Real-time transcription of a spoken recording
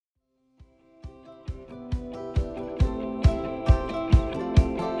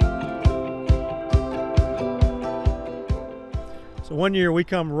So one year we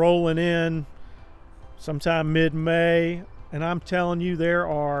come rolling in sometime mid-May, and I'm telling you, there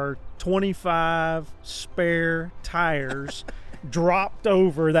are 25 spare tires dropped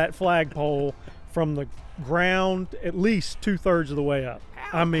over that flagpole from the ground at least 2/3 of the way up.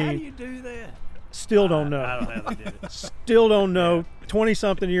 How do you do that? Still don't know. I don't know how they did it. Still don't know.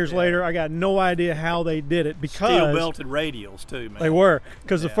 20-something years later, I got no idea how they did it, because steel belted radials too, man. they were.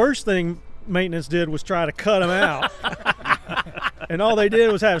 Because the first thing maintenance did was try to cut them out. And all they did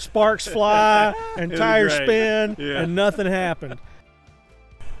was have sparks fly and tires spin, and nothing happened.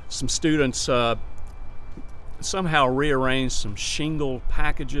 Some students somehow rearranged some shingle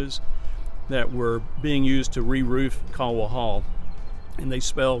packages that were being used to re-roof Caldwell Hall, and they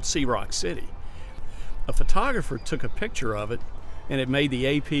spelled Sea Rock City. A photographer took a picture of it, and it made the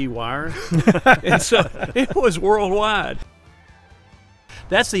AP wire, and so it was worldwide.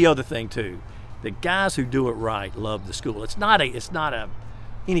 That's the other thing too. The guys who do it right love the school. It's not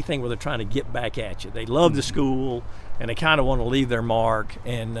anything where they're trying to get back at you. They love the school, and they kind of want to leave their mark,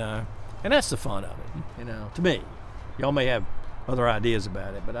 and that's the fun of it. To me, y'all may have other ideas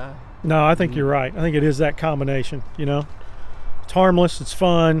about it, but No, I think you're right. I think it is that combination. It's harmless, it's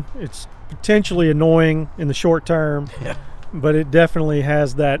fun, it's potentially annoying in the short term, but it definitely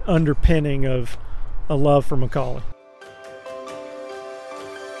has that underpinning of a love for McCallie.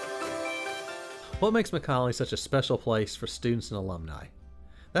 What makes McCallie such a special place for students and alumni?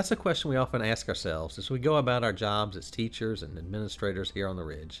 That's a question we often ask ourselves as we go about our jobs as teachers and administrators here on the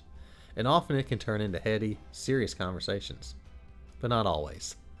Ridge, and often it can turn into heady, serious conversations. But not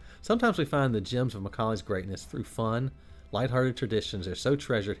always. Sometimes we find the gems of McCallie's greatness through fun, lighthearted traditions that are so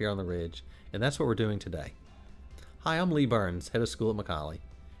treasured here on the Ridge, and that's what we're doing today. Hi, I'm Lee Burns, head of school at McCallie.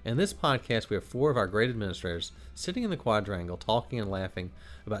 In this podcast, we have 4 of our great administrators sitting in the Quadrangle talking and laughing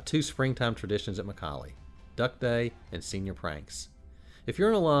about 2 springtime traditions at McCallie, Duck Day and Senior Pranks. If you're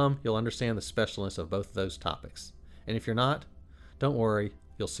an alum, you'll understand the specialness of both of those topics. And if you're not, don't worry,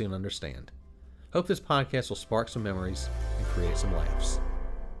 you'll soon understand. Hope this podcast will spark some memories and create some laughs.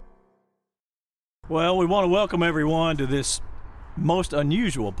 Well, we want to welcome everyone to this most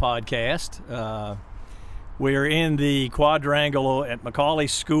unusual podcast. We're in the Quadrangle at McCallie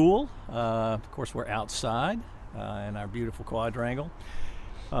School. Of course, we're outside in our beautiful Quadrangle.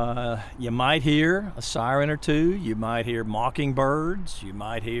 You might hear a siren or two. You might hear mockingbirds. You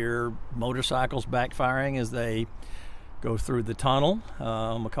might hear motorcycles backfiring as they go through the tunnel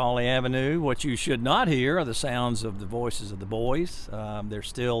on McCallie Avenue. What you should not hear are the sounds of the voices of the boys. They're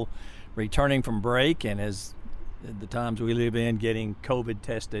still returning from break, and as the times we live in, getting COVID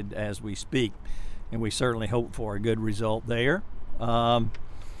tested as we speak. And we certainly hope for a good result there.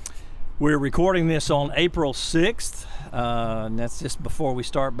 We're recording this on April 6th, and that's just before we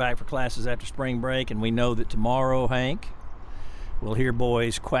start back for classes after spring break. And we know that tomorrow, Hank, we'll hear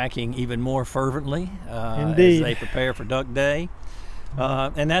boys quacking even more fervently as they prepare for Duck Day.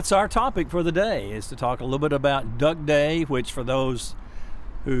 And that's our topic for the day, is to talk a little bit about Duck Day, which for those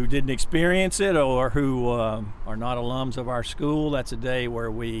who didn't experience it or who are not alums of our school, that's a day where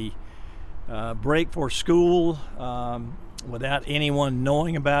we break for school without anyone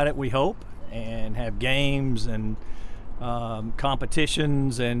knowing about it, we hope, and have games and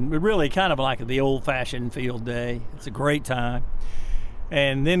competitions, and really kind of like the old-fashioned field day. It's a great time.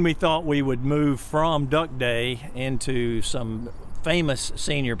 And then we thought we would move from Duck Day into some famous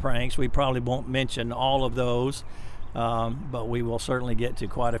senior pranks. We probably won't mention all of those, but we will certainly get to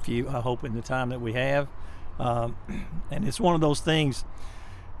quite a few, I hope, in the time that we have. And it's one of those things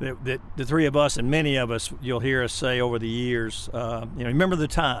that the three of us and many of us, you'll hear us say over the years, remember the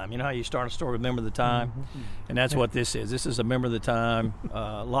time. You know how you start a story, remember the time? Mm-hmm. And that's what this is. This is a remember the time.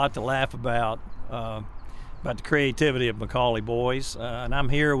 A lot to laugh about the creativity of McCallie boys. And I'm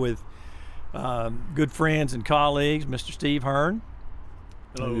here with good friends and colleagues, Mr. Steve Hearn.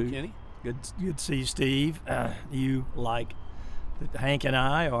 Hello, Kenny. Good to see you, Steve. You, like Hank and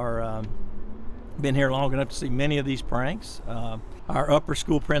I, are been here long enough to see many of these pranks. Our upper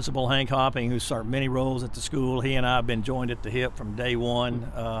school principal, Hank Hopping, who served many roles at the school, he and I have been joined at the hip from day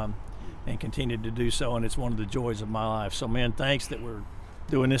one and continued to do so, and it's one of the joys of my life. So, man, thanks that we're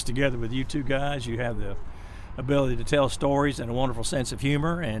doing this together with you two guys. You have the ability to tell stories and a wonderful sense of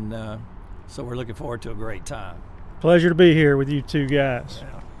humor, and so we're looking forward to a great time. Pleasure to be here with you two guys.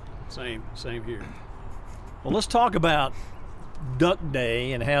 Yeah. Same here. Well, let's talk about Duck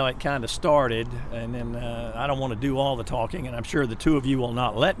Day and how it kind of started, and then I don't want to do all the talking, and I'm sure the two of you will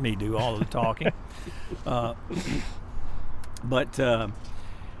not let me do all of the talking. But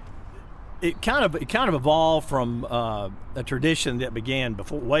it kind of evolved from a tradition that began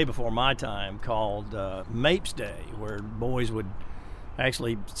way before my time, called Mapes Day, where boys would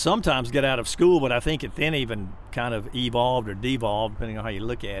actually sometimes get out of school, but I think it then even kind of evolved or devolved, depending on how you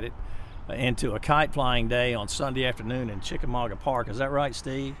look at it, into a kite flying day on Sunday afternoon in Chickamauga Park. Is that right,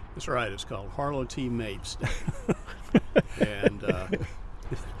 Steve? That's right. It's called Harlow T. Mapes Day. And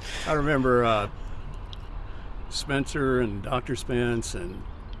I remember Spencer and Dr. Spence and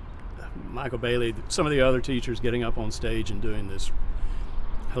Michael Bailey, some of the other teachers getting up on stage and doing this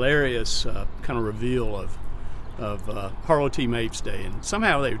hilarious kind of reveal of Harlow T. Mapes Day, and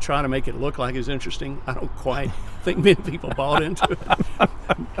somehow they were trying to make it look like it was interesting. I don't quite think many people bought into it,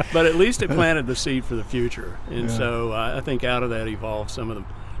 but at least it planted the seed for the future. And so I think out of that evolved some of the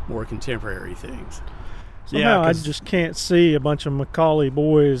more contemporary things. Somehow I just can't see a bunch of McCallie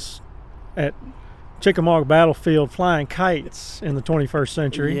boys at Chickamauga Battlefield flying kites in the 21st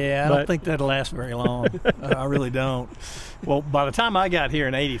century. Yeah, I don't think that'll last very long. I really don't. Well, by the time I got here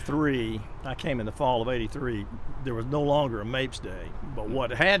in '83, I came in the fall of '83, there was no longer a Mapes Day. But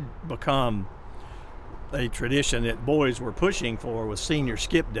what had become a tradition that boys were pushing for was Senior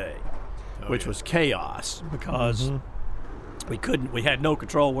Skip Day, which was chaos because we had no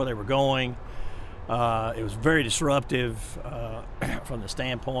control where they were going. It was very disruptive from the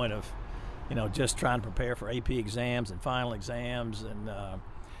standpoint of, just trying to prepare for AP exams and final exams,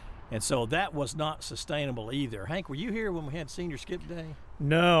 and so that was not sustainable either. Hank, were you here when we had Senior Skip Day?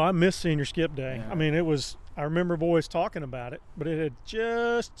 No, I missed Senior Skip Day. Yeah. I mean, I remember boys talking about it, but it had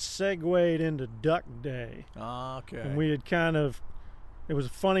just segued into Duck Day. Okay. And we had it was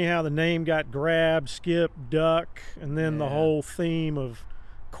funny how the name got grabbed, Skip, Duck, and then the whole theme of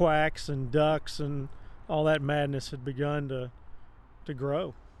quacks and ducks and all that madness had begun to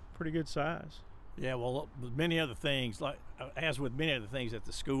grow. Pretty good size. Yeah, well, with many other things, as with many other things at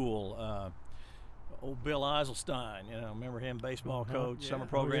the school, old Bill Eiselstein, remember him, baseball coach, summer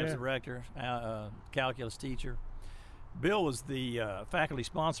programs director, calculus teacher. Bill was the faculty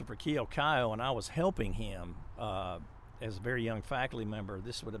sponsor for Keokio, and I was helping him as a very young faculty member.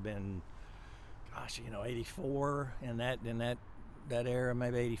 This would have been, 84 in that era,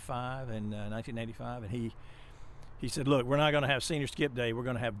 maybe 85 and 1985, and he said, look, we're not going to have Senior Skip Day, we're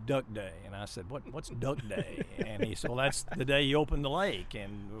going to have Duck Day. And I said, what's Duck Day? And he said, well, that's the day you open the lake,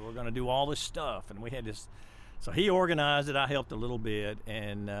 and we're going to do all this stuff. And we had this, so he organized it, I helped a little bit,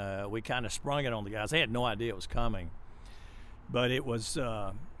 and we kind of sprung it on the guys. They had no idea it was coming. But it was,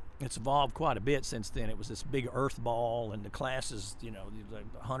 it's evolved quite a bit since then. It was this big earth ball, and the classes,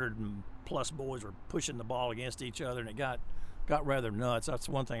 100 and plus boys were pushing the ball against each other, and it got rather nuts. That's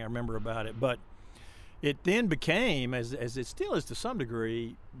one thing I remember about it. But it then became, as it still is to some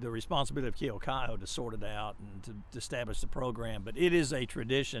degree, the responsibility of Keokio to sort it out and to establish the program. But it is a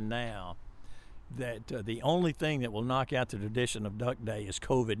tradition now that the only thing that will knock out the tradition of Duck Day is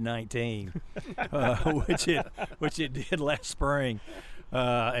COVID-19, which it did last spring,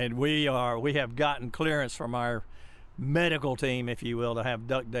 and we have gotten clearance from our medical team, if you will, to have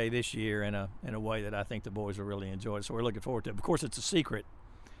Duck Day this year in a way that I think the boys will really enjoy it. So we're looking forward to it. Of course, it's a secret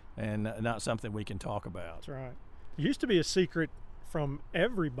and not something we can talk about. That's right. It used to be a secret from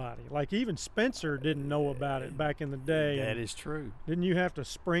everybody. Like even Spencer didn't know about it back in the day. That is true. Didn't you have to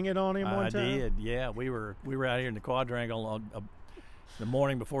spring it on him one time? I did. Yeah, we were out here in the Quadrangle on the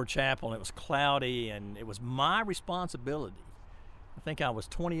morning before chapel, and it was cloudy, and it was my responsibility. I think I was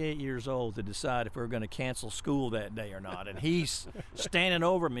 28 years old to decide if we were going to cancel school that day or not. And he's standing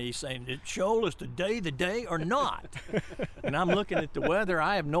over me saying, Sholl, is today the day or not? And I'm looking at the weather.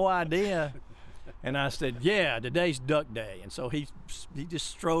 I have no idea. And I said, yeah, today's Duck Day. And so he just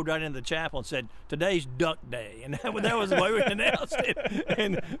strode right into the chapel and said, today's Duck Day. And that was the way we announced it.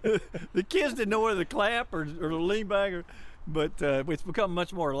 And the kids didn't know whether to clap or lean back. But it's become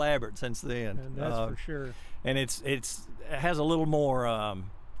much more elaborate since then. And that's for sure. And it has a little more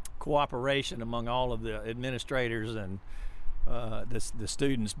cooperation among all of the administrators and the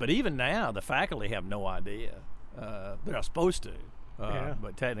students. But even now, the faculty have no idea. They're not supposed to.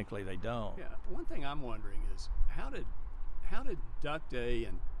 But technically they don't. Yeah. One thing I'm wondering is how did Duck Day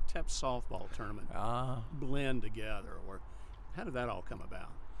and TEP softball tournament blend together, or how did that all come about?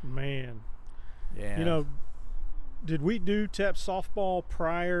 Man, yeah. Did we do TEP softball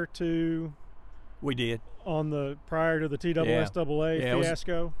prior to? We did. Prior to the TSSAA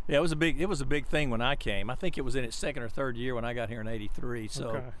fiasco. It was a big thing when I came. I think it was in its second or third year when I got here in '83.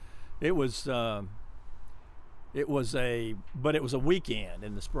 So it was. It was a weekend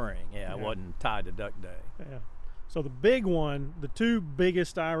in the spring. Yeah, it wasn't tied to Duck Day. Yeah. So the big one, the two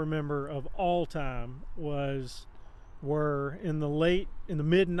biggest I remember of all time were in the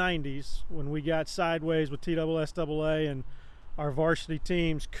mid '90s when we got sideways with TSSAA and our varsity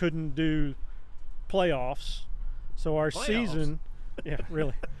teams couldn't do playoffs. So our season Yeah,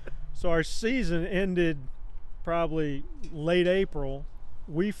 really. So our season ended probably late April.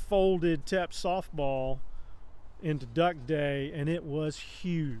 We folded TEP softball into Duck Day, and it was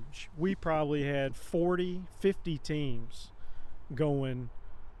huge. We probably had 40, 50 teams going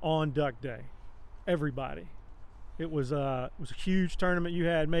on Duck Day. Everybody. It was a huge tournament. You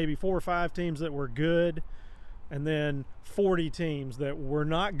had maybe 4 or 5 teams that were good, and then 40 teams that were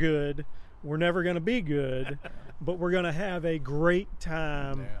not good. We're never going to be good, but we're going to have a great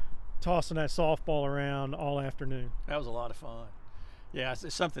time tossing that softball around all afternoon. That was a lot of fun. Yeah,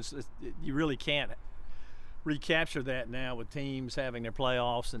 it's something you really can't recapture that now with teams having their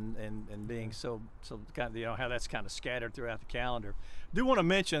playoffs and being so kind of, how that's kind of scattered throughout the calendar. Do want to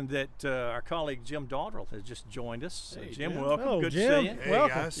mention that our colleague Jim Daughdrill has just joined us. Hey, Jim, Jim. welcome. Oh, Good Jim. to see you. Hey,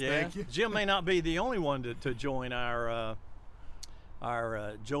 Welcome. guys, thank you. Jim may not be the only one to join our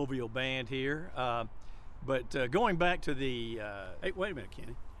jovial band here, but going back to the Hey, wait a minute,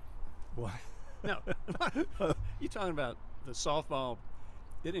 Kenny. what? No, you talking about the softball?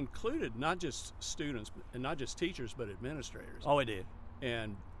 It included not just students and not just teachers, but administrators. Oh, it did.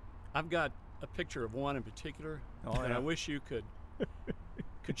 And I've got a picture of one in particular, Oh, and yeah. I wish you could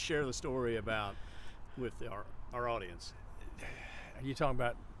share the story about with our audience. Are you talking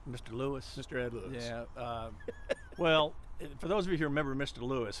about Mr. Lewis? Mr. Ed Lewis. Yeah. Well, for those of you who remember Mr.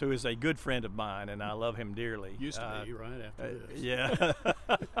 Lewis, who is a good friend of mine, and I love him dearly. Used to be right after this. Yeah.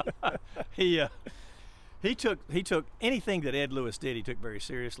 He took anything that Ed Lewis did, he took very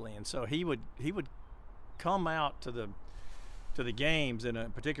seriously, and so he would come out to the games in a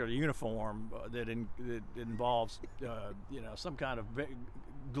particular uniform that involves some kind of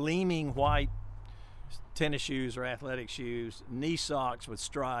gleaming white tennis shoes or athletic shoes, knee socks with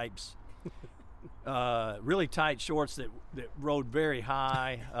stripes, really tight shorts that rode very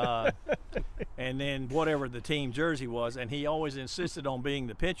high, and then whatever the team jersey was, and he always insisted on being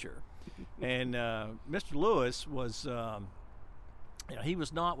the pitcher. And Mr. Lewis was, he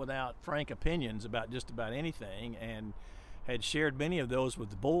was not without frank opinions about just about anything, and had shared many of those with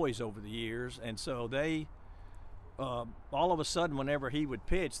the boys over the years. And so they, all of a sudden, whenever he would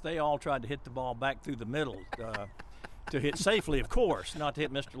pitch, they all tried to hit the ball back through the middle to hit safely, of course, not to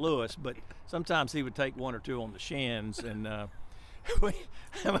hit Mr. Lewis, but sometimes he would take one or two on the shins. And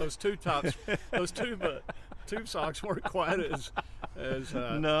Those tube socks weren't quite as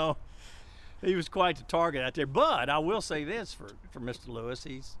no. He was quite the target out there, but I will say this for Mr. Lewis: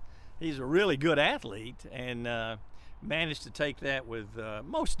 he's a really good athlete, and managed to take that with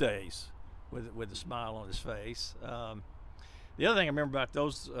most days with a smile on his face. The other thing I remember about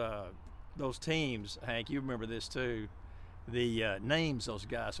those teams, Hank, you remember this too, the names those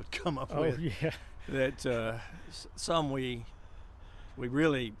guys would come up with. Oh, yeah. That some we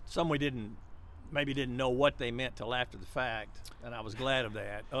didn't know what they meant till after the fact, and I was glad of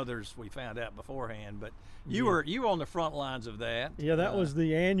that. Others we found out beforehand, but you were on the front lines of that. Yeah, that was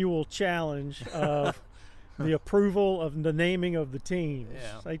the annual challenge of the approval of the naming of the teams.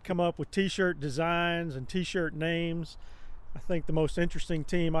 Yeah. They'd come up with T-shirt designs and T-shirt names. I think the most interesting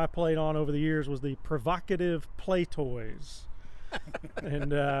team I played on over the years was the Provocative Play Toys.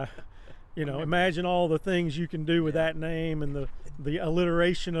 And imagine all the things you can do with that name, and the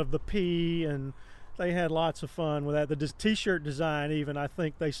alliteration of the P, and they had lots of fun with that. The T-shirt design, even, I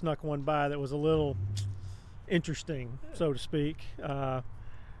think they snuck one by that was a little interesting, so to speak.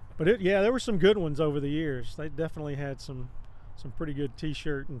 But there were some good ones over the years. They definitely had some pretty good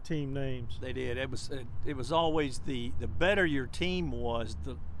T-shirt and team names. They did. It was always the better your team was,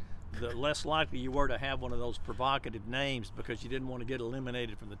 the less likely you were to have one of those provocative names, because you didn't want to get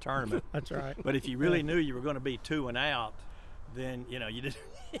eliminated from the tournament. That's right. But if you really knew you were going to be 2 and out, then you didn't.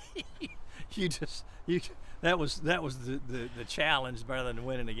 That was the challenge rather than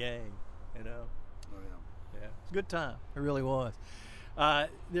winning a game. Oh yeah. Yeah, it's a good time. It really was.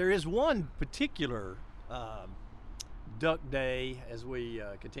 There is one particular Duck Day, as we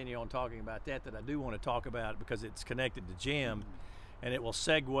continue on talking about that I do want to talk about, because it's connected to Jim, and it will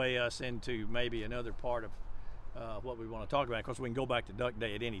segue us into maybe another part of what we want to talk about. Of course, we can go back to Duck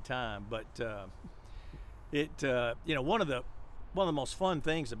Day at any time, but one of the most fun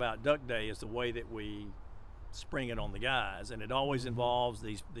things about Duck Day is the way that we spring it on the guys, and it always involves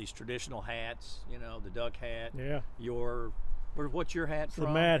these traditional hats. The duck hat. Yeah. What's your hat from? The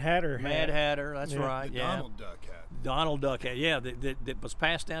Mad Hatter hat. Mad Hatter, that's right. The Yeah. Donald Duck hat. Donald Duck hat, yeah, that was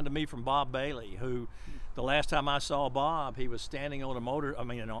passed down to me from Bob Bailey, who the last time I saw Bob, he was standing on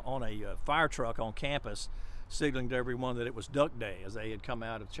a fire truck on campus, signaling to everyone that it was Duck Day as they had come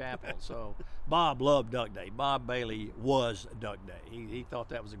out of chapel. So Bob loved Duck Day. Bob Bailey was Duck Day. He thought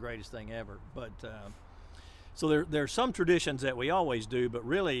that was the greatest thing ever. But So there's some traditions that we always do, but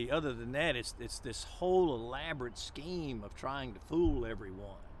really, other than that, it's this whole elaborate scheme of trying to fool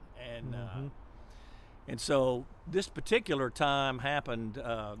everyone. And so this particular time happened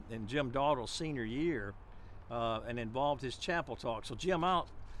in Jim Daughdrill's senior year, and involved his chapel talk. So Jim, I'll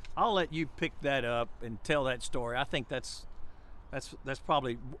let you pick that up and tell that story. I think that's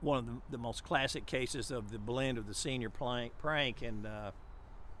probably one of the most classic cases of the blend of the senior prank and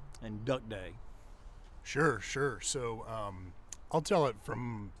Duck Day. Sure. So I'll tell it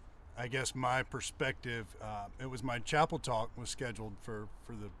from, I guess, my perspective. It was my chapel talk was scheduled for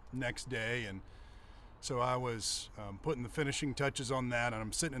the next day, and so I was putting the finishing touches on that, and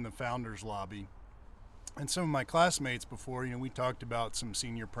I'm sitting in the founders lobby. And some of my classmates before, we talked about some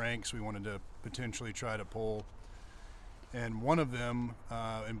senior pranks we wanted to potentially try to pull. And one of them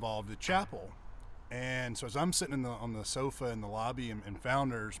involved the chapel. And so as I'm sitting on the sofa in the lobby in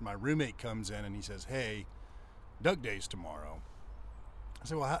Founders, my roommate comes in and he says, "Hey, Duck Day's tomorrow." I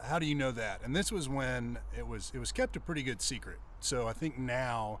said, "Well, how do you know that?" And this was when it was kept a pretty good secret. So I think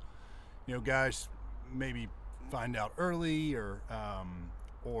now, guys maybe find out early or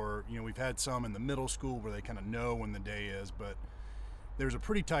we've had some in the middle school where they kind of know when the day is, but there's a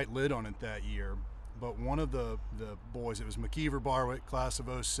pretty tight lid on it that year. But one of the boys, it was McKeever Barwick, class of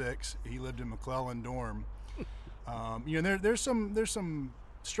 06. He lived in McClellan dorm. There's some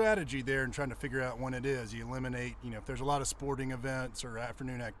strategy there in trying to figure out when it is. You eliminate, if there's a lot of sporting events or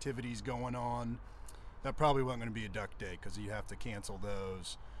afternoon activities going on, that probably wasn't going to be a Duck Day because you have to cancel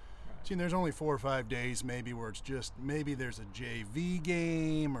those. Right. So, there's only 4 or 5 days maybe where it's just maybe there's a JV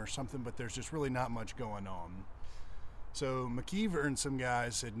game or something, but there's just really not much going on. So McKeever and some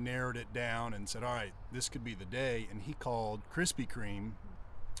guys had narrowed it down and said, all right, this could be the day. And he called Krispy Kreme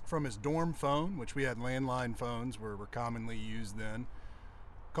from his dorm phone, which we had landline phones were commonly used then.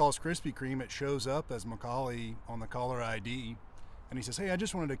 Calls Krispy Kreme. It shows up as McCallie on the caller ID. And he says, "Hey, I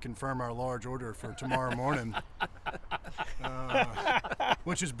just wanted to confirm our large order for tomorrow morning,"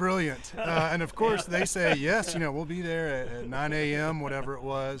 which is brilliant. And of course they say, yes, we'll be there at 9 a.m., whatever it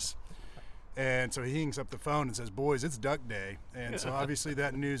was. And so he hangs up the phone and says, "Boys, it's Duck Day." And so obviously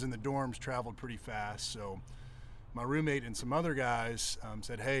that news in the dorms traveled pretty fast. So my roommate and some other guys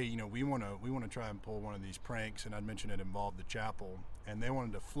said, "Hey, we want to try and pull one of these pranks." And I'd mentioned it involved the chapel, and they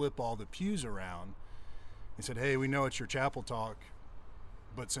wanted to flip all the pews around. They said, "Hey, we know it's your chapel talk,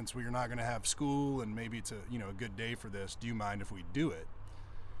 but since we're not going to have school and maybe it's a good day for this, do you mind if we do it?"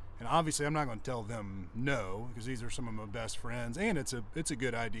 And obviously I'm not going to tell them no, because these are some of my best friends, and it's a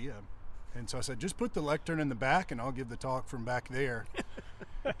good idea. And so I said, "Just put the lectern in the back and I'll give the talk from back there."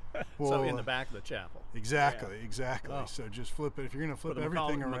 Well, so in the back of the chapel. Exactly. Oh. So just flip it. If you're going to flip the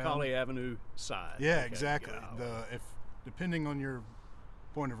everything around. McCallie Avenue side. Yeah, Okay, exactly. go. Depending on your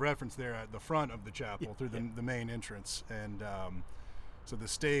point of reference there at the front of the chapel through the main entrance. And so the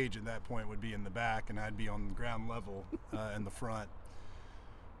stage at that point would be in the back and I'd be on the ground level in the front.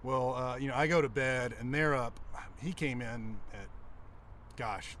 Well, I go to bed and they're up. He came in at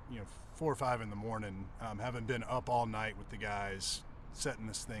 4 or 5 in the morning, having been up all night with the guys setting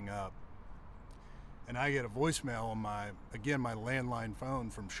this thing up. And I get a voicemail on my landline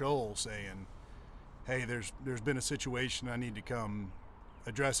phone from Sholl saying, "Hey, there's been a situation. I need to come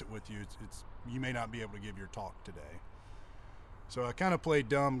address it with you. It's you may not be able to give your talk today." So I kind of played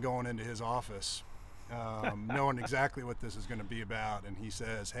dumb going into his office, knowing exactly what this is going to be about. And he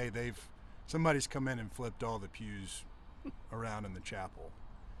says, "Hey, somebody's come in and flipped all the pews around in the chapel."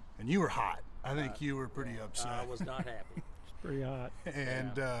 And you were hot. I think you were pretty upset. I was not happy. It's pretty hot.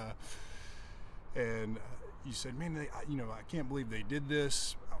 And you said, "Man, I can't believe they did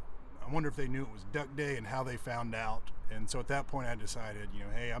this. I wonder if they knew it was Duck Day and how they found out." And so at that point I decided,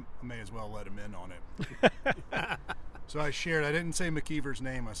 hey, I may as well let him in on it. So I shared, I didn't say McKeever's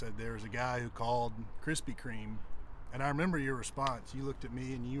name. I said, there was a guy who called Krispy Kreme. And I remember your response. You looked at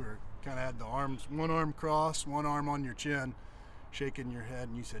me and you were kind of had the arms, one arm crossed, one arm on your chin, shaking your head.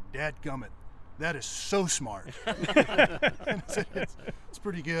 And you said, "Dadgummit, that is so smart." And I said, it's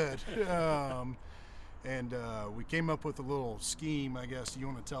pretty good. And we came up with a little scheme, I guess. You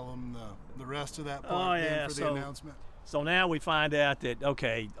want to tell them the rest of that part for the announcement? So now we find out that,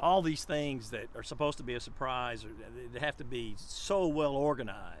 okay, all these things that are supposed to be a surprise, they have to be so well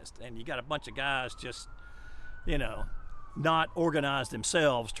organized. And you got a bunch of guys just, not organized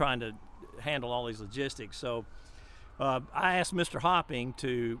themselves trying to handle all these logistics. So I asked Mr. Hopping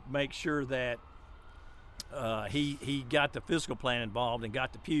to make sure that he got the physical plan involved and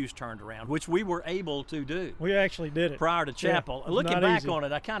got the pews turned around, which we were able to do. We actually did it prior to chapel. Yeah, Looking back on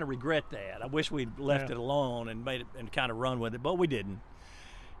it, I kind of regret that. I wish we'd left Yeah. it alone and made it and kind of run with it, but we didn't.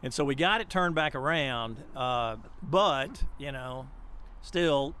 And so we got it turned back around, but,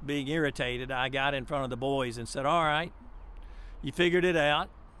 still being irritated, I got in front of the boys and said, all right, you figured it out.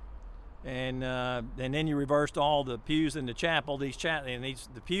 And then you reversed all the pews in the chapel. The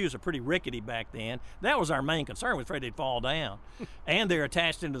pews are pretty rickety back then. That was our main concern. We were afraid they'd fall down. And they're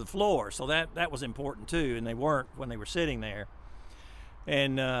attached into the floor, so that was important too, and they weren't when they were sitting there.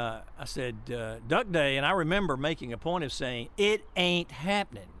 And I said, Duck Day, and I remember making a point of saying, it ain't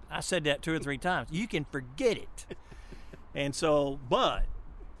happening. I said that 2 or 3 times. You can forget it. And so, but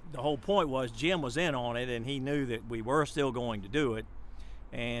the whole point was Jim was in on it, and he knew that we were still going to do it.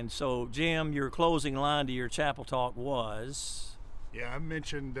 And so, Jim, your closing line to your chapel talk was? Yeah, I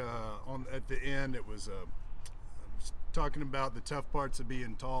mentioned at the end, I was talking about the tough parts of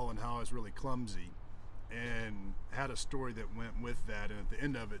being tall and how I was really clumsy, and had a story that went with that, and at the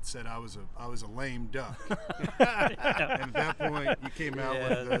end of it said I was a lame duck. And at that point you came out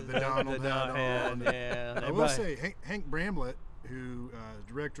with the Donald hat on. Yeah, I will say Hank Bramlett, who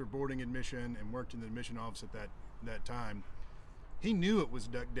director of boarding admission and worked in the admission office at that time, he knew it was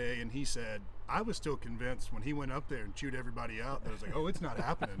Duck Day, and he said, I was still convinced when he went up there and chewed everybody out that I was like, oh, it's not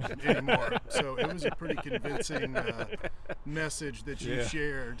happening anymore. So it was a pretty convincing message that you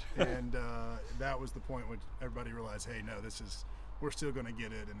shared, and that was the point when everybody realized, hey, no, we're still going to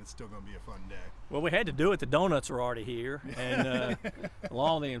get it, and it's still going to be a fun day. Well, we had to do it. The donuts were already here, and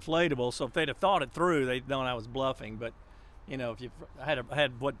along the inflatable. So if they'd have thought it through, they'd known I was bluffing. But if you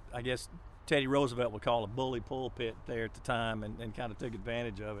had what I guess Teddy Roosevelt would call a bully pulpit there at the time, and kind of took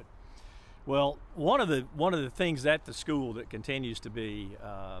advantage of it. Well, one of the things at the school that continues to be,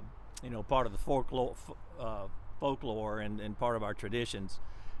 part of the folklore and part of our traditions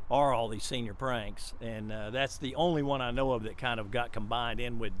are all these senior pranks, and that's the only one I know of that kind of got combined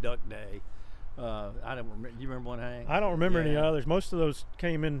in with Duck Day. I don't remember. You remember one, Hank? I don't remember any others. Most of those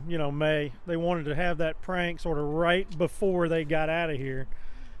came in, May. They wanted to have that prank sort of right before they got out of here.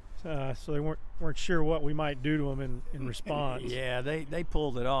 So they weren't sure what we might do to them in response. Yeah, they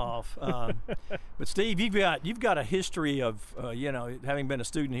pulled it off. But Steve, you've got a history of having been a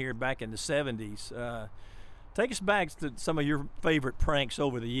student here back in the 70s. Take us back to some of your favorite pranks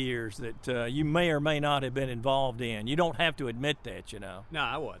over the years that you may or may not have been involved in. You don't have to admit that, No,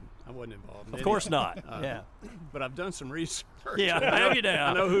 I wasn't. I wasn't involved in Of course not. Yeah. But I've done some research. Yeah, I have you now.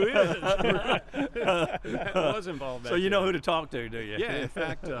 I know who is. I was involved back So you know then. who to talk to, do you? Yeah,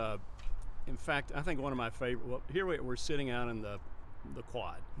 in fact, I think one of my favorite. Well, here we're sitting out in the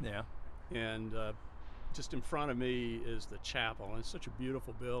quad. Yeah. And just in front of me is the chapel, and it's such a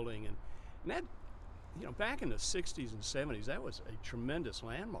beautiful building, and that, back in the 60s and 70s, that was a tremendous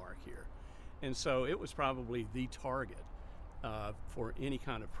landmark here, and so it was probably the target for any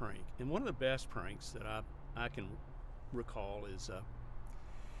kind of prank. And one of the best pranks that I can recall is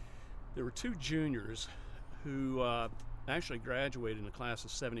there were 2 juniors who actually graduated in the class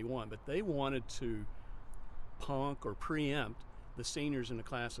of 71, but they wanted to punk or preempt the seniors in the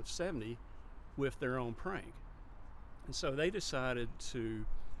class of 70 with their own prank. And so they decided to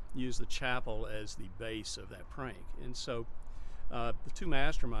use the chapel as the base of that prank. And so the 2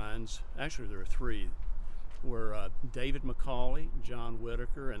 masterminds, actually there were 3, were David McCallie, John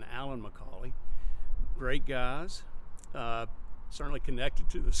Whitaker, and Alan McCallie. Great guys, certainly connected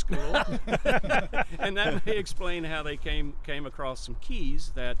to the school. And that may explain how they came across some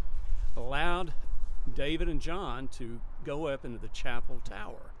keys that allowed David and John to go up into the chapel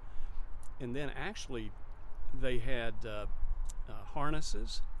tower. And then actually they had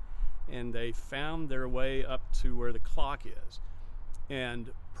harnesses, and they found their way up to where the clock is.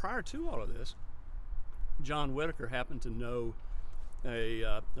 And prior to all of this, John Whitaker happened to know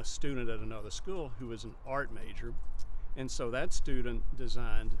a student at another school who was an art major, and so that student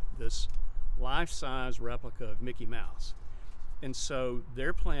designed this life-size replica of Mickey Mouse. And so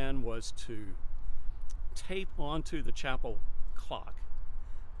their plan was to tape onto the chapel clock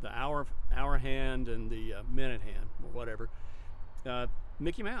the hour hand and the minute hand, or whatever,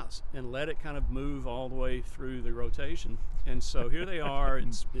 Mickey Mouse, and let it kind of move all the way through the rotation. And so here they are.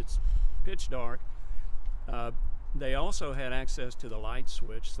 It's pitch dark. They also had access to the light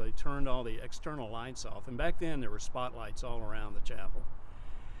switch, so they turned all the external lights off. And back then there were spotlights all around the chapel.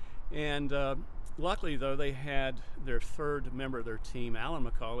 And luckily, though, they had their 3rd member of their team, Alan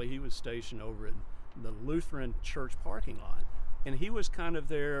McCallie. He was stationed over in the Lutheran church parking lot, and he was kind of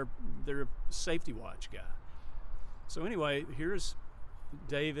their safety watch guy. So anyway, here's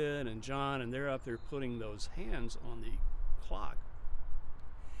David and John, and they're up there putting those hands on the clock.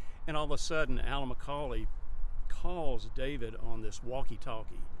 And all of a sudden, Alan McCallie calls David on this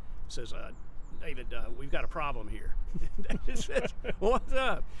walkie-talkie. Says, David, we've got a problem here. David says, what's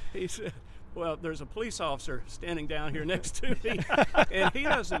up? He said, well, there's a police officer standing down here next to me, and he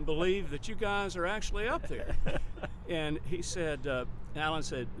doesn't believe that you guys are actually up there. And he said, Alan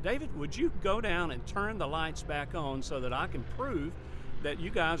said, David, would you go down and turn the lights back on so that I can prove that you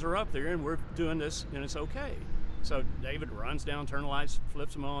guys are up there and we're doing this and it's okay? So David runs down, turns the lights,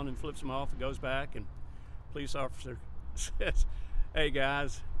 flips them on and flips them off, and goes back, and police officer says, hey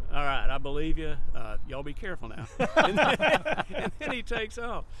guys, all right, I believe you. Y'all be careful now. And then he takes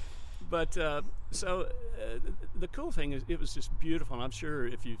off. But the cool thing is, it was just beautiful, and I'm sure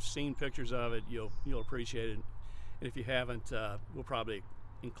if you've seen pictures of it, you'll appreciate it. And if you haven't, we'll probably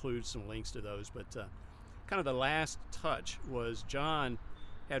include some links to those. But kind of the last touch was John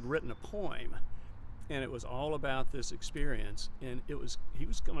had written a poem, and it was all about this experience. And he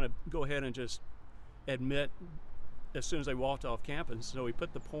was going to go ahead and just admit as soon as they walked off campus. So he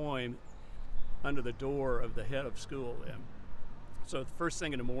put the poem under the door of the head of school. And so the first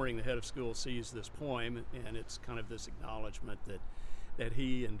thing in the morning, the head of school sees this poem, and it's kind of this acknowledgement that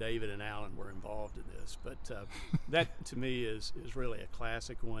he and David and Alan were involved in this. But that to me is really a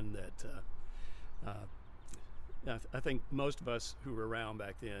classic one that I think most of us who were around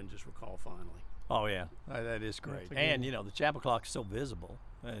back then just recall fondly. Oh yeah, that is great. And the chapel clock is so visible.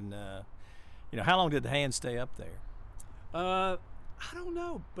 And how long did the hand stay up there? I don't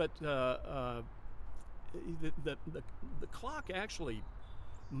know, but the clock actually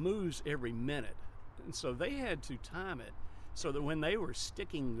moves every minute, and so they had to time it so that when they were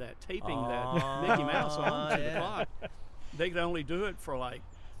taping that Mickey Mouse onto the clock, they could only do it for like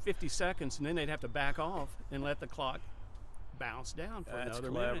 50 seconds, and then they'd have to back off and let the clock bounce down for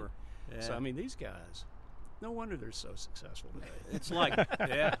another minute. Yeah. So I mean, these guys, no wonder they're so successful today. It's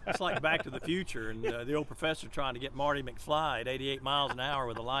like Back to the Future and the old professor trying to get Marty McFly at 88 miles an hour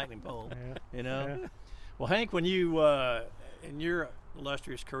with a lightning bolt. Yeah. Yeah. Well, Hank, when you in your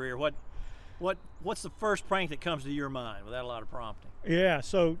illustrious career, what's the first prank that comes to your mind without a lot of prompting? Yeah,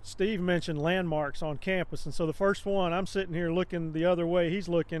 so Steve mentioned landmarks on campus, and so the first one, I'm sitting here looking the other way. He's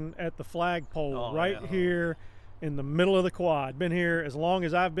looking at the flagpole here in the middle of the quad. Been here as long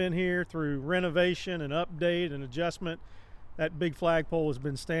as I've been here, through renovation and update and adjustment. That big flagpole has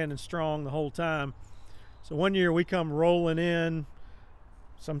been standing strong the whole time. So one year we come rolling in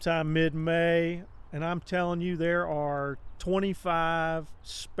sometime mid-May, and I'm telling you, there are 25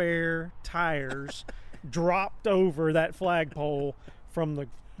 spare tires dropped over that flagpole from the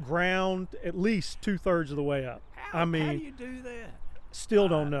ground at least 2/3 of the way up. How do you do that? Still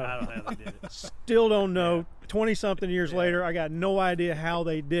don't know. I don't know how they did it. Still don't know. 20-something years later, I got no idea how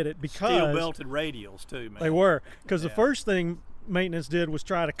they did it, because steel belted radials too, man. They were, because the first thing maintenance did was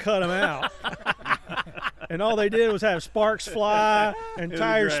try to cut them out. And all they did was have sparks fly and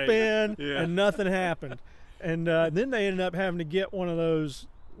tires spin, and nothing happened. And then they ended up having to get one of those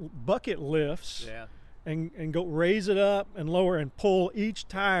bucket lifts and go raise it up and lower and pull each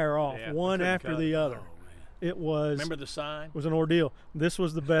tire off one after the other. It was. Remember the sign? It was an ordeal. This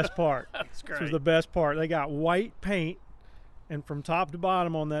was the best part. That's great. This was the best part. They got white paint, and from top to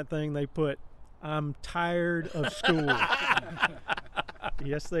bottom on that thing, they put, "I'm tired of school."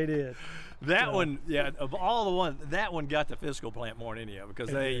 Yes, they did. That one, of all the ones, that one got the fiscal plant more than any of it,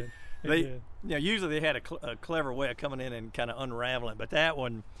 because they usually they had a clever way of coming in and kind of unraveling, but that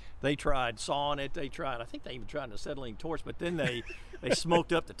one, they tried sawing it. I think they even tried an acetylene torch, but then they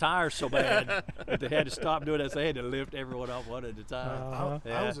smoked up the tires so bad that they had to stop doing it. So they had to lift everyone off one at a time.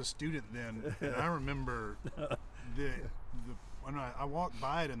 I was a student then, and I remember when I walked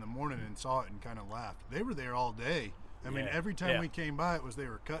by it in the morning and saw it and kind of laughed. They were there all day. I mean, every time we came by, it was they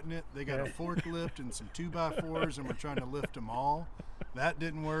were cutting it. They got a forklift and some 2x4s, and were trying to lift them all. That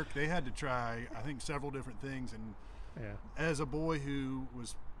didn't work. They had to try, I think, several different things. And as a boy who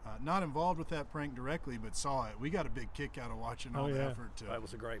was not involved with that prank directly, but saw it, we got a big kick out of watching all the effort. That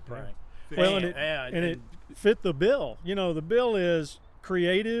was a great prank. Well, and it fit the bill. The bill is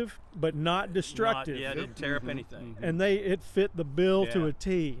creative but not destructive. It didn't tear up anything. And it fit the bill to a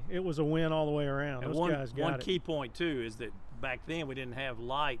T. It was a win all the way around. And Those guys got it. One key point too is that back then we didn't have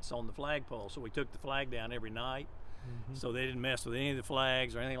lights on the flagpole, so we took the flag down every night. So they didn't mess with any of the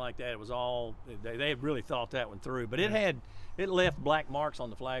flags or anything like that. It was all, they had really thought that one through. But it left black marks on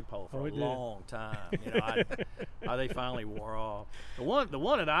the flagpole for a long time. How they finally wore off. The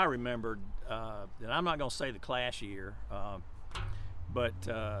one that I remembered, and I'm not going to say the class year, but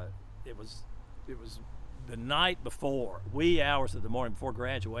it was the night before, wee hours of the morning before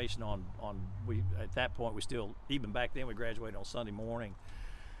graduation. At that point, even back then we graduated on Sunday morning.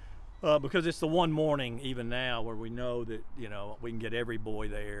 Because it's the one morning, even now, where we know that, you know, we can get every boy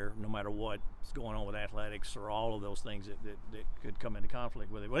there, no matter what's going on with athletics or all of those things that could come into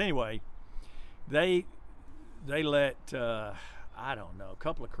conflict with it. But anyway, they let, I don't know, a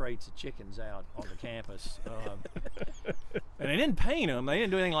couple of crates of chickens out on the campus. And they didn't paint them. They didn't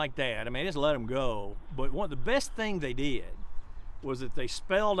do anything like that. I mean, they just let them go. But the best thing they did was that they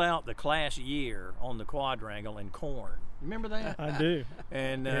spelled out the class year on the quadrangle in corn. Remember that? I do.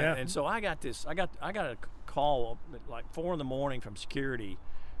 And Yeah. and so I got a call at like 4 a.m. from security,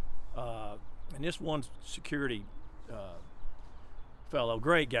 and this one security fellow,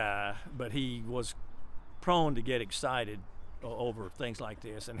 great guy, but he was prone to get excited over things like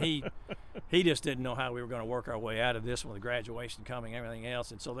this, and he just didn't know how we were going to work our way out of this one with graduation coming and everything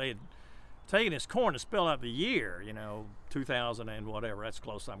else. And so they had taken this corn to spell out the year, 2000 and whatever, that's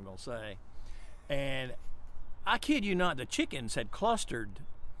close I'm going to say. And I kid you not, the chickens had clustered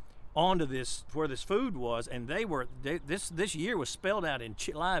onto this, where this food was, and this year was spelled out in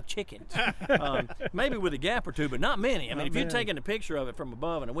live chickens. Maybe with a gap or two, but not many. I mean, if you'd taken a picture of it from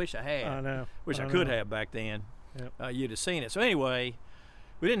above, and I wish I had, I could have back then, you'd have seen it. So anyway,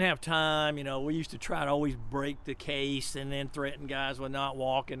 we didn't have time. We used to try to always break the case and then threaten guys with not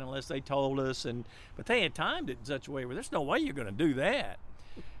walking unless they told us. But they had timed it in such a way where there's no way you're going to do that.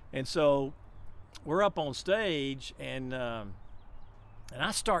 And so we're up on stage, and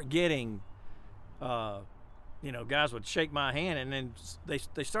I start getting, guys would shake my hand, and then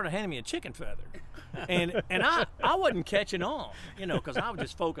they started handing me a chicken feather, and I wasn't catching on, because I was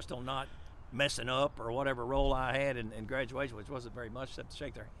just focused on not messing up or whatever role I had in graduation, which wasn't very much except to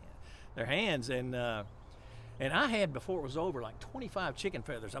shake their hands, and I had, before it was over, like 25 chicken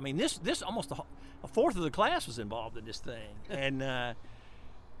feathers. I mean, this almost a fourth of the class was involved in this thing, and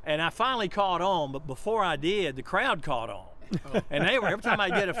I finally caught on, but before I did, the crowd caught on. And every time I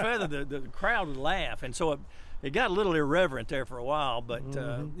get a feather, the crowd would laugh, and so it got a little irreverent there for a while. But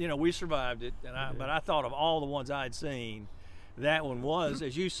we survived it. But I thought of all the ones I'd seen, that one was,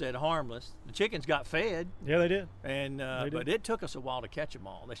 as you said, harmless. The chickens got fed. Yeah, they did. And but it took us a while to catch them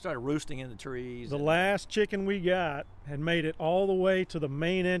all. They started roosting in the trees. The last chicken we got had made it all the way to the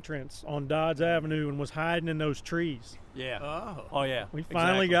main entrance on Dodds Avenue and was hiding in those trees. Yeah. Oh yeah. We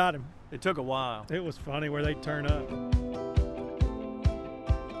finally got him. It took a while. It was funny where they'd turn up.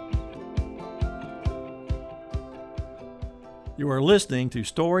 You are listening to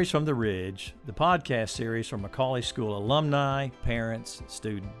Stories from the Ridge, the podcast series from McCallie School alumni, parents,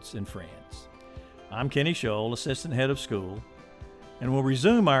 students, and friends. I'm Kenny Sholl, Assistant Head of School, and we'll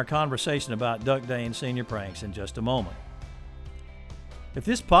resume our conversation about Duck Day and senior pranks in just a moment. If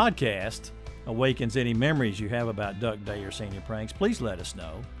this podcast awakens any memories you have about Duck Day or senior pranks, please let us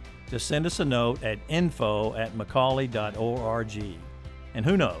know. Just send us a note at info@mccallie.org. And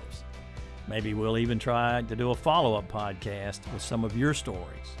who knows? Maybe we'll even try to do a follow-up podcast with some of your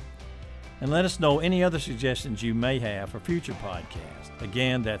stories. And let us know any other suggestions you may have for future podcasts.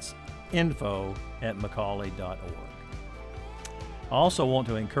 Again, that's info@mccallie.org. I also want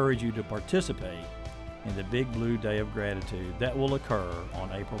to encourage you to participate in the Big Blue Day of Gratitude that will occur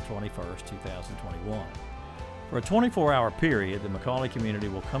on April 21st, 2021. For a 24-hour period, the McCallie community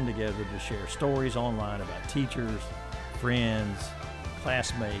will come together to share stories online about teachers, friends,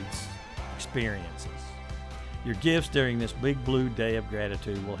 classmates, experiences. Your gifts during this Big Blue Day of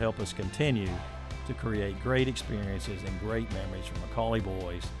Gratitude will help us continue to create great experiences and great memories for McCallie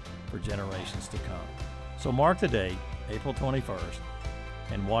boys for generations to come. So mark the date, April 21st,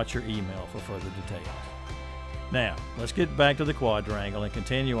 and watch your email for further details. Now, let's get back to the Quadrangle and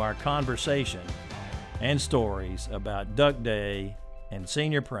continue our conversation and stories about Duck Day and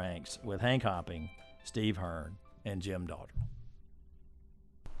senior pranks with Hank Hopping, Steve Hearn, and Jim Daughdrill.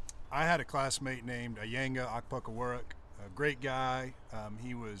 I had a classmate named Ayanga Akpukawarak, a great guy.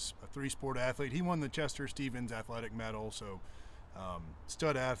 He was a three-sport athlete. He won the Chester Stevens Athletic Medal, so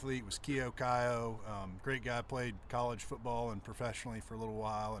stud athlete, was Kio Kaio. Great guy, played college football and professionally for a little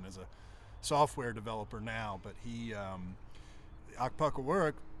while and is a software developer now. But he,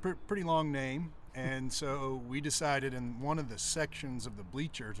 Akpukawarak, pretty long name, and so we decided in one of the sections of the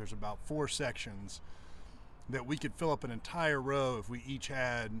bleachers, there's about 4 sections, that we could fill up an entire row if we each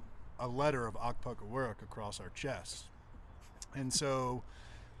had a letter of Akpukawarak across our chests. And so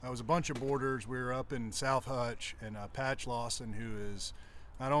that was a bunch of boarders. We were up in South Hutch, and Patch Lawson, who is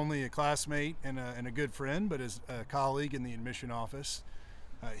not only a classmate and a good friend, but is a colleague in the admission office.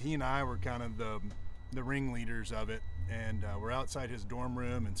 He and I were kind of the ringleaders of it, and we're outside his dorm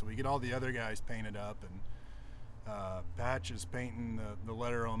room, and so we get all the other guys painted up, and Patch is painting the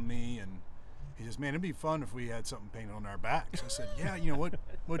letter on me, and he says, man, it'd be fun if we had something painted on our backs. I said, yeah,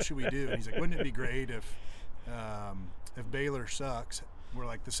 what should we do? And he's like, wouldn't it be great if Baylor sucks, we're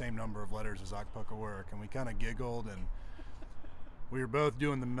like the same number of letters as Akpukawork? And we kind of giggled, and we were both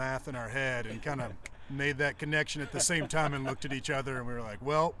doing the math in our head and kind of made that connection at the same time and looked at each other, and we were like,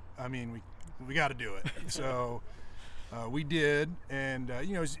 well, I mean, we got to do it. So we did, and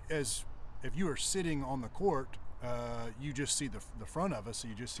as if you were sitting on the court, you just see the front of us, so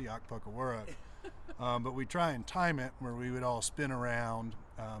you just see Akpukawork. But we try and time it where we would all spin around,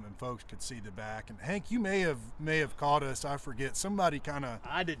 and folks could see the back. And Hank, you may have caught us. I forget. Somebody kind of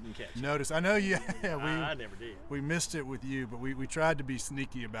I didn't catch noticed. I know you. Yeah, I never did. We missed it with you, but we tried to be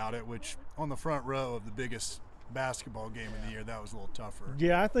sneaky about it. Which on the front row of the biggest basketball game of the year, that was a little tougher.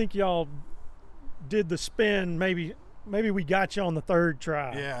 Yeah, I think y'all did the spin. Maybe we got you on the third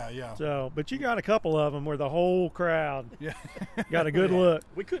try. Yeah. So, but you got a couple of them where the whole crowd got a good Yeah. look.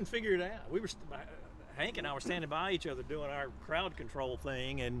 We couldn't figure it out. We were Hank and I were standing by each other doing our crowd control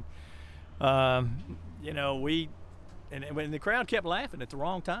thing, and when the crowd kept laughing at the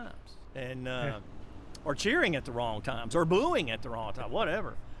wrong times, and or cheering at the wrong times, or booing at the wrong time,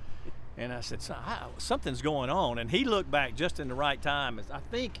 whatever. And I said, something's going on. And he looked back just in the right time. I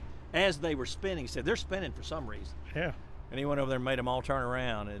think as they were spinning, he said, they're spinning for some reason. Yeah. And he went over there and made them all turn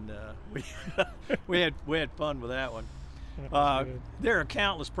around, and we had fun with that one. There are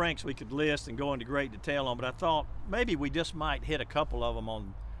countless pranks we could list and go into great detail on, but I thought maybe we just might hit a couple of them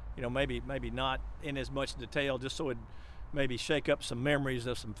on, maybe not in as much detail, just so it maybe shake up some memories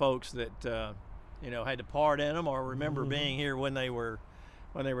of some folks that had to part in them or remember being here when they were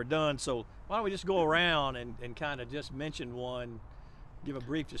done. So why don't we just go around and kind of just mention one, give a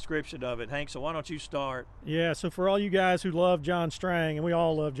brief description of it. Hank, so why don't you start? Yeah, so for all you guys who love John Strang, and we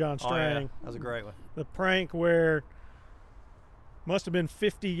all love John Strang. Oh, yeah. That was a great one. The prank where must have been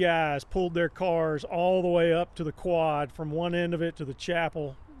 50 guys pulled their cars all the way up to the quad from one end of it to the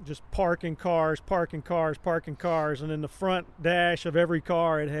chapel, just parking cars, and in the front dash of every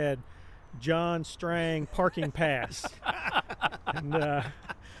car it had John Strang parking pass. And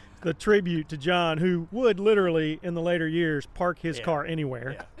the tribute to John, who would literally in the later years park his car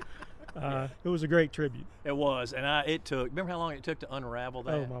anywhere. Yeah. It was a great tribute. It was, and remember how long it took to unravel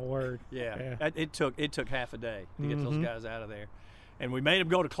that? Oh my word! Yeah. It took half a day to get those guys out of there, and we made them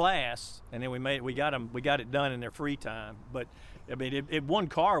go to class, and then we got it done in their free time. But I mean, one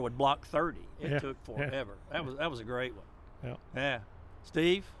car would block 30. It took forever. Yeah. That was a great one. Yeah.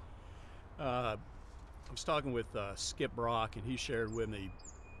 Steve. I was talking with Skip Brock, and he shared with me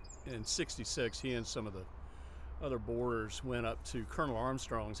in '66 he and some of the other boarders went up to Colonel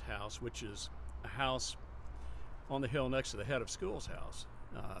Armstrong's house, which is a house on the hill next to the head of school's house.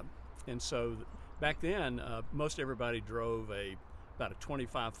 And so back then, most everybody drove about a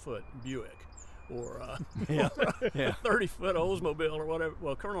 25-foot Buick or a 30-foot Oldsmobile or whatever.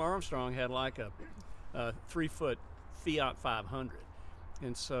 Well, Colonel Armstrong had like a 3-foot Fiat 500.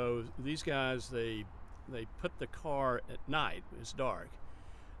 And so these guys, they put the car at night, it's dark,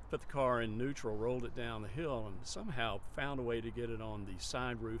 put the car in neutral, rolled it down the hill, and somehow found a way to get it on the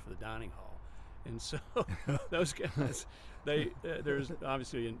side roof of the dining hall. And so those guys, there's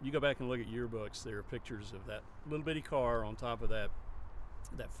obviously, and you go back and look at yearbooks, there are pictures of that little bitty car on top of that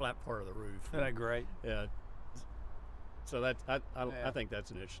flat part of the roof. Isn't that great? Yeah. So I think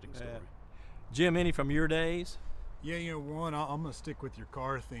that's an interesting story. Yeah. Jim, any from your days? Yeah, one, I'm going to stick with your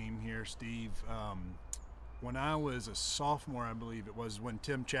car theme here, Steve. When I was a sophomore, I believe it was, when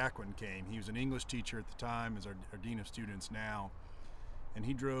Tim Chaquin came. He was an English teacher at the time, is our dean of students now. And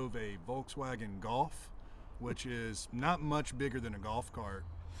he drove a Volkswagen Golf, which is not much bigger than a golf cart.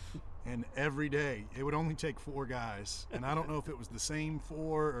 And every day, it would only take 4 guys. And I don't know if it was the same 4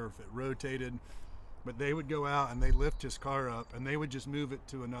 or if it rotated, but they would go out and they lift his car up and they would just move it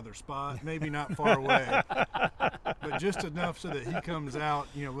to another spot, maybe not far away, but just enough so that he comes out,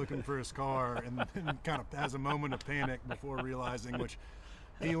 looking for his car and kind of has a moment of panic before realizing, which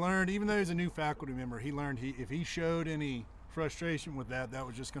he learned, even though he's a new faculty member, he learned if he showed any frustration with that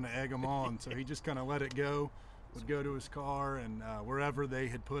was just going to egg him on. So he just kind of let it go, would go to his car and wherever they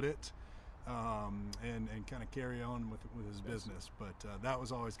had put it, and kind of carry on with his business. But that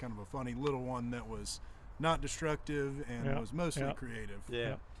was always kind of a funny little one that was not destructive and was mostly creative.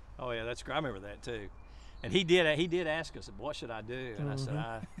 Yeah. Oh yeah, that's great. I remember that too. And he did ask us, what should I do? And I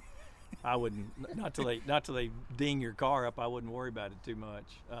said, I wouldn't, not till they ding your car up, I wouldn't worry about it too much.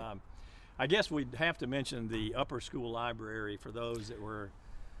 I guess we'd have to mention the upper school library for those that were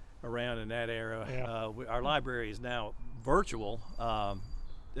around in that era. Yeah. Our library is now virtual,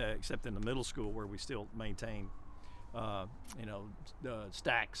 except in the middle school where we still maintain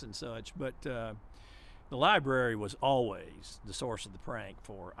stacks and such. But the library was always the source of the prank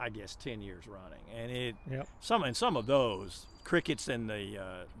for, I guess, 10 years running. And some of those crickets and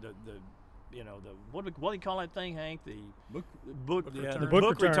the what do you call that thing, Hank? The book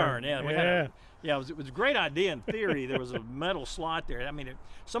return. Yeah, it was a great idea in theory. There was a metal slot there. I mean,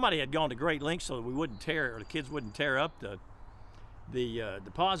 somebody had gone to great lengths so that we wouldn't tear, or the kids wouldn't tear up the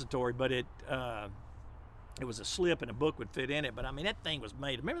depository, but it was a slip and a book would fit in it. But I mean, that thing was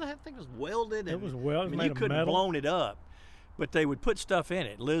made. Remember that thing was welded? It was welded. I mean, you couldn't have blown it up. But they would put stuff in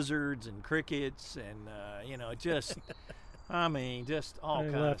it, lizards and crickets, and just. I mean, just all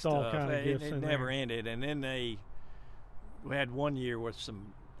kind of stuff. It never ended. And then we had one year with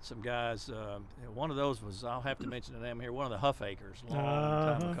some guys. One of those was, I'll have to mention the name here, one of the Huffacres, long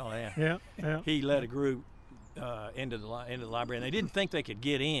time ago. Yeah. He led a group into the library, and they didn't think they could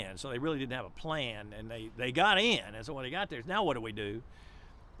get in, so they really didn't have a plan. And they got in, and so when they got there, now what do we do?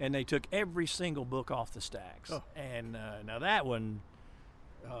 And they took every single book off the stacks. Oh. And now that one.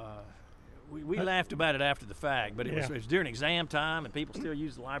 We laughed about it after the fact, but it was during exam time, and people still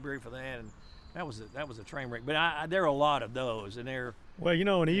use the library for that, and that was a train wreck. But there are a lot of those, and they're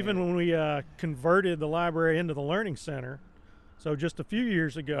and even when we converted the library into the learning center, so just a few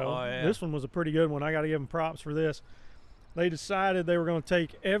years ago, this one was a pretty good one. I got to give them props for this. They decided they were going to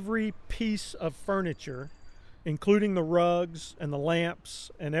take every piece of furniture, including the rugs and the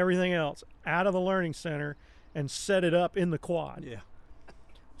lamps and everything else, out of the learning center and set it up in the quad. Yeah.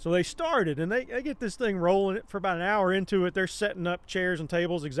 So they started, and they get this thing rolling. For about an hour into it, they're setting up chairs and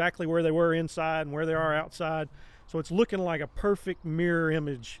tables exactly where they were inside and where they are outside. So it's looking like a perfect mirror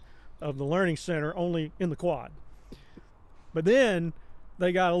image of the learning center, only in the quad. But then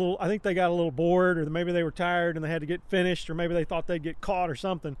I think they got a little bored, or maybe they were tired and they had to get finished, or maybe they thought they'd get caught or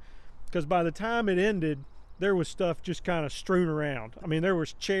something. Because by the time it ended, there was stuff just kind of strewn around. I mean, there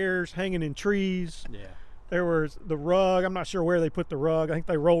was chairs hanging in trees. Yeah. There was the rug. I'm not sure where they put the rug. I think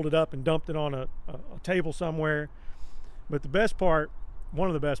they rolled it up and dumped it on a table somewhere. But one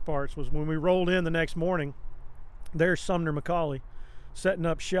of the best parts was when we rolled in the next morning, there's Sumner McCallie setting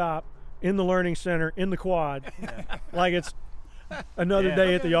up shop in the learning center in the quad, like it's another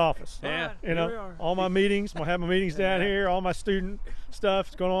day at the office. Yeah. All my meetings, I have my meetings down here, all my student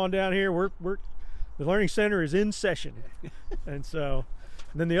stuff's going on down here. The learning center is in session. And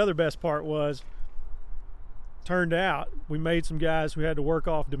then the other best part was, turned out we made some guys who had to work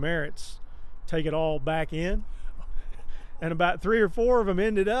off demerits take it all back in, and about 3 or 4 of them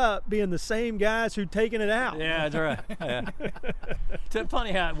ended up being the same guys who'd taken it out. Yeah, that's right. Yeah. It's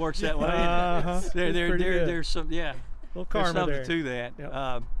funny how it works that way. There's some little karma something there to that.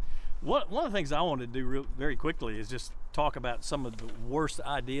 Yep. One of the things I wanted to do very quickly is just talk about some of the worst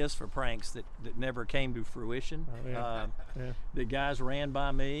ideas for pranks that never came to fruition. The guys ran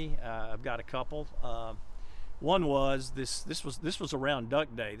by me. I've got a couple. One was this was around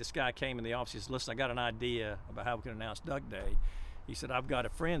Duck Day. This guy came in the office. He said, "Listen, I got an idea about how we can announce Duck Day." He said, "I've got a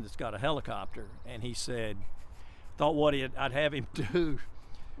friend that's got a helicopter," and he said, "Thought what I'd have him do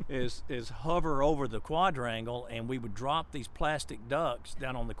is hover over the quadrangle, and we would drop these plastic ducks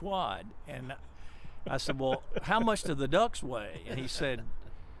down on the quad." And I said, "Well, how much do the ducks weigh?" And he said,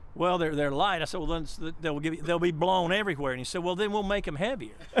 "Well, they're light." I said, "Well, then they'll be blown everywhere." And he said, "Well, then we'll make them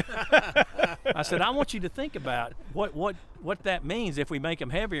heavier." I said, "I want you to think about what that means if we make them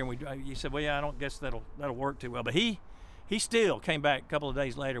heavier." And he said, "Well, yeah, I don't guess that'll work too well." But he still came back a couple of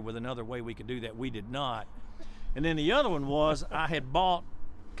days later with another way we could do that. We did not. And then the other one was I had bought,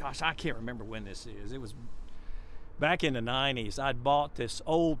 gosh, I can't remember when this is. It was back in the 90s. I'd bought this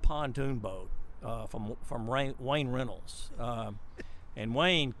old pontoon boat from Wayne Reynolds. And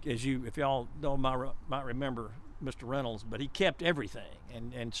Wayne, if y'all might remember Mr. Reynolds, but he kept everything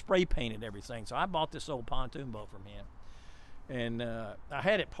and spray painted everything. So I bought this old pontoon boat from him. And I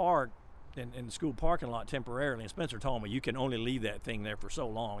had it parked in the school parking lot temporarily. And Spencer told me, you can only leave that thing there for so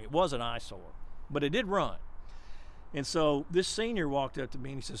long. It was an eyesore, but it did run. And so this senior walked up to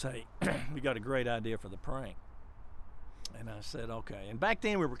me and he says, "Hey, we got a great idea for the prank." And I said, "Okay." And back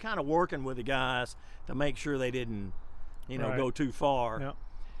then we were kind of working with the guys to make sure they didn't go too far. Yep.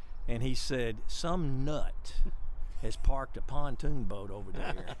 And he said, "Some nut has parked a pontoon boat over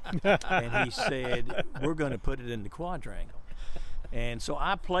there." And he said, "We're going to put it in the quadrangle." And so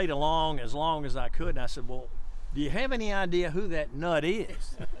I played along as long as I could. And I said, "Well, do you have any idea who that nut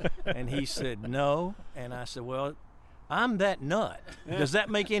is?" And he said, "No." And I said, "Well, I'm that nut. Does that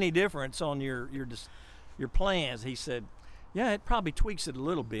make any difference on your plans?" He said, "Yeah, it probably tweaks it a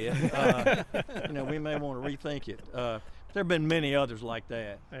little bit. We may want to rethink it." There have been many others like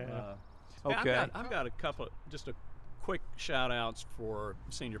that. Yeah. Okay. I've got a couple, just a quick shout outs for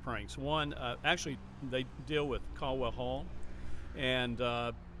senior pranks. One, actually, they deal with Caldwell Hall. And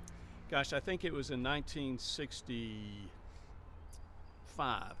gosh, I think it was in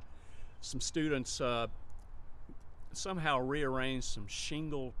 1965. Some students somehow rearranged some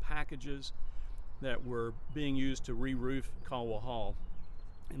shingle packages that were being used to re-roof Caldwell Hall,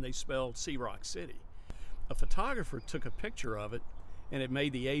 and they spelled Sea Rock City. A photographer took a picture of it, and it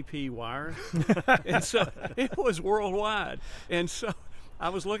made the AP wire, and so it was worldwide. And so I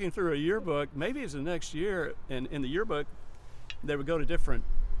was looking through a yearbook, maybe it's the next year, and in the yearbook, they would go to different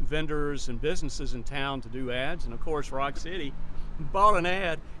vendors and businesses in town to do ads, and of course Rock City bought an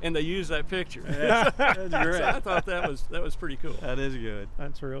ad and they used that picture. Yeah, that's great. So I thought that was pretty cool. That is good.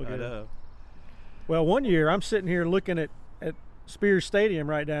 That's real good. I know. Well, one year I'm sitting here looking at Spears Stadium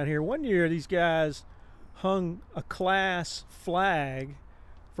right down here. One year these guys hung a class flag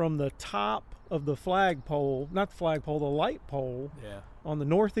from the top of the flagpole, not the flagpole, the light pole, Yeah. on the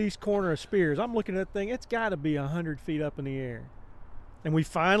northeast corner of Spears. I'm looking at that thing. It's got to be 100 feet up in the air. And we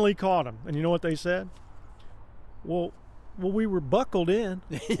finally caught them. And you know what they said? Well, we were buckled in.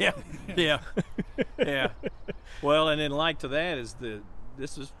 yeah. Yeah. Well, and then like to that is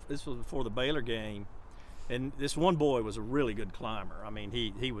this was before the Baylor game, and this one boy was a really good climber. I mean,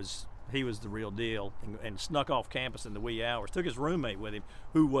 he was the real deal, and snuck off campus in the wee hours. Took his roommate with him,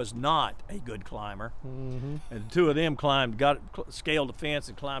 who was not a good climber. Mm-hmm. And the two of them scaled the fence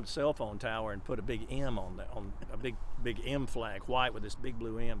and climbed a cell phone tower and put a big M on a big M flag, white with this big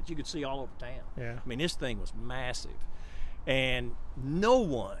blue M that you could see all over town. Yeah. I mean, this thing was massive, and no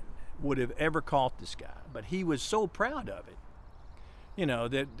one would have ever caught this guy, but he was so proud of it. You know,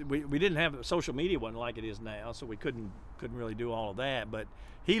 that we didn't have social media wasn't like it is now, so we couldn't really do all of that. But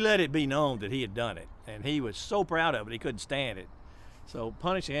he let it be known that he had done it, and he was so proud of it he couldn't stand it. So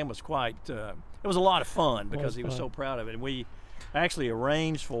punishing him was quite. It was a lot of fun because he was so proud of it. And we actually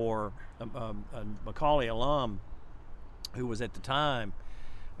arranged for a McCallie alum who was at the time,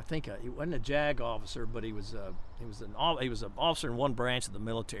 I think he wasn't a JAG officer, but he was an officer in one branch of the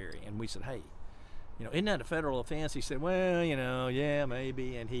military. And we said, hey, you know, isn't that a federal offense? He said, well, you know, yeah,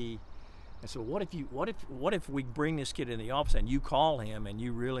 maybe. And I said, what if we bring this kid in the office and you call him and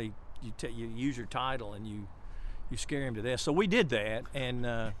you really you use your title and you scare him to death? So we did that, and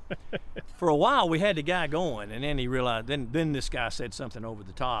for a while we had the guy going, and then he realized. Then this guy said something over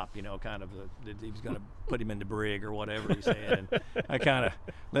the top, you know, kind of that he was going to put him in the brig or whatever he said, and I kind of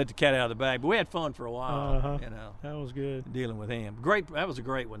let the cat out of the bag. But we had fun for a while, you know. That was good. Dealing with him, great. That was a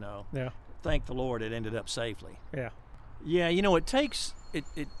great one, though. Yeah. Thank the Lord it ended up safely. Yeah. Yeah, you know, it takes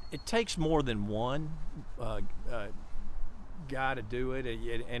more than one guy to do it,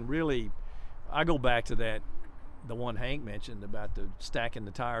 and really, I go back to the one Hank mentioned about the stacking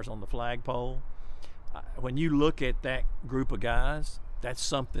the tires on the flagpole. When you look at that group of guys, that's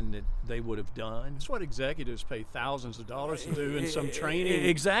something that they would have done. That's what executives pay thousands of dollars to do in some training.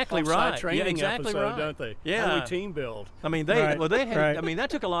 Exactly right. Training exactly episode, right. Don't they? Yeah. How do we team build? I mean, Right. I mean,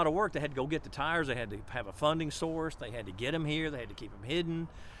 that took a lot of work. They had to go get the tires. They had to have a funding source. They had to get them here. They had to keep them hidden.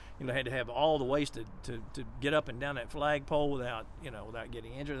 You know, they had to have all the ways to get up and down that flagpole without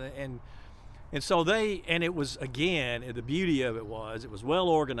getting injured. And so it was, again, the beauty of it was well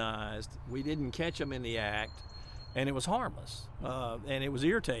organized. We didn't catch them in the act, and it was harmless. And it was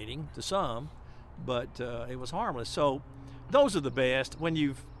irritating to some, but it was harmless. So those are the best. When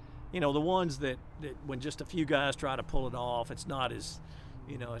the ones that when just a few guys try to pull it off, it's not as,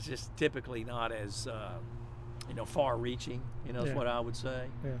 it's just typically not as, far-reaching, is what I would say.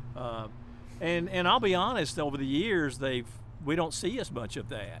 Yeah. And I'll be honest, over the years, we don't see as much of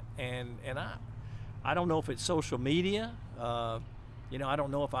that, and I don't know if it's social media. I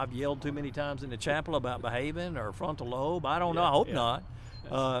don't know if I've yelled too many times in the chapel about behaving or frontal lobe. I don't know. I hope not.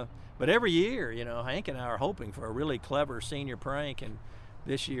 But every year, Hank and I are hoping for a really clever senior prank, and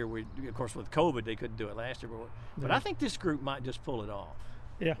this year of course, with COVID, they couldn't do it last year. But I think this group might just pull it off.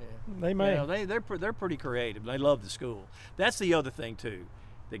 Yeah, they may. They're pretty creative. They love the school. That's the other thing too.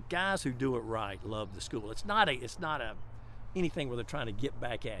 The guys who do it right love the school. It's not anything where they're trying to get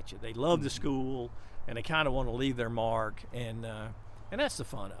back at you. They love the school, and they kind of want to leave their mark, and that's the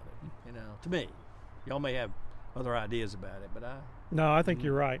fun of it. To me, y'all may have other ideas about it, but No, I think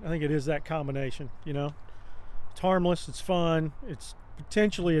you're right. I think it is that combination. It's harmless, it's fun, it's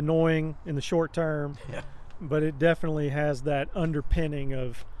potentially annoying in the short term, but it definitely has that underpinning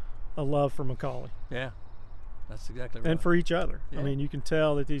of a love for McCallie. Yeah, that's exactly right. And for each other. Yeah. I mean, you can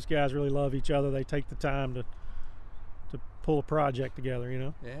tell that these guys really love each other. They take the time to pull a project together,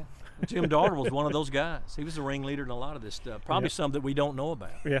 Yeah. Jim Daughdrill was one of those guys. He was the ringleader in a lot of this stuff. Probably some that we don't know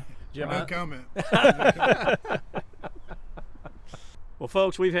about. Yeah. No comment. Well,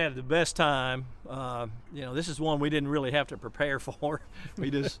 folks, we've had the best time. This is one we didn't really have to prepare for.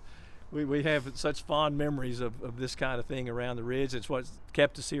 We have such fond memories of this kind of thing around the Ridge. It's what's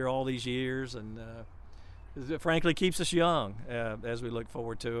kept us here all these years, and it frankly keeps us young as we look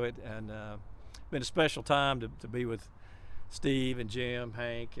forward to it. And it's been a special time to be with Steve and Jim,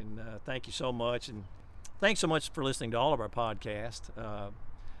 Hank, and thank you so much. And thanks so much for listening to all of our podcasts.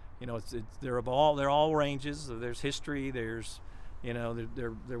 They're all ranges. There's history. There's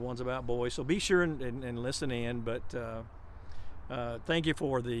they're ones about boys. So be sure and listen in. But thank you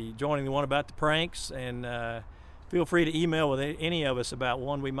for joining the one about the pranks, and feel free to email with any of us about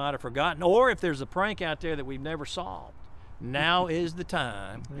one we might have forgotten, or if there's a prank out there that we've never solved. Now is the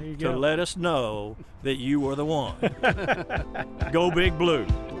time to let us know that you were the one. Go Big Blue.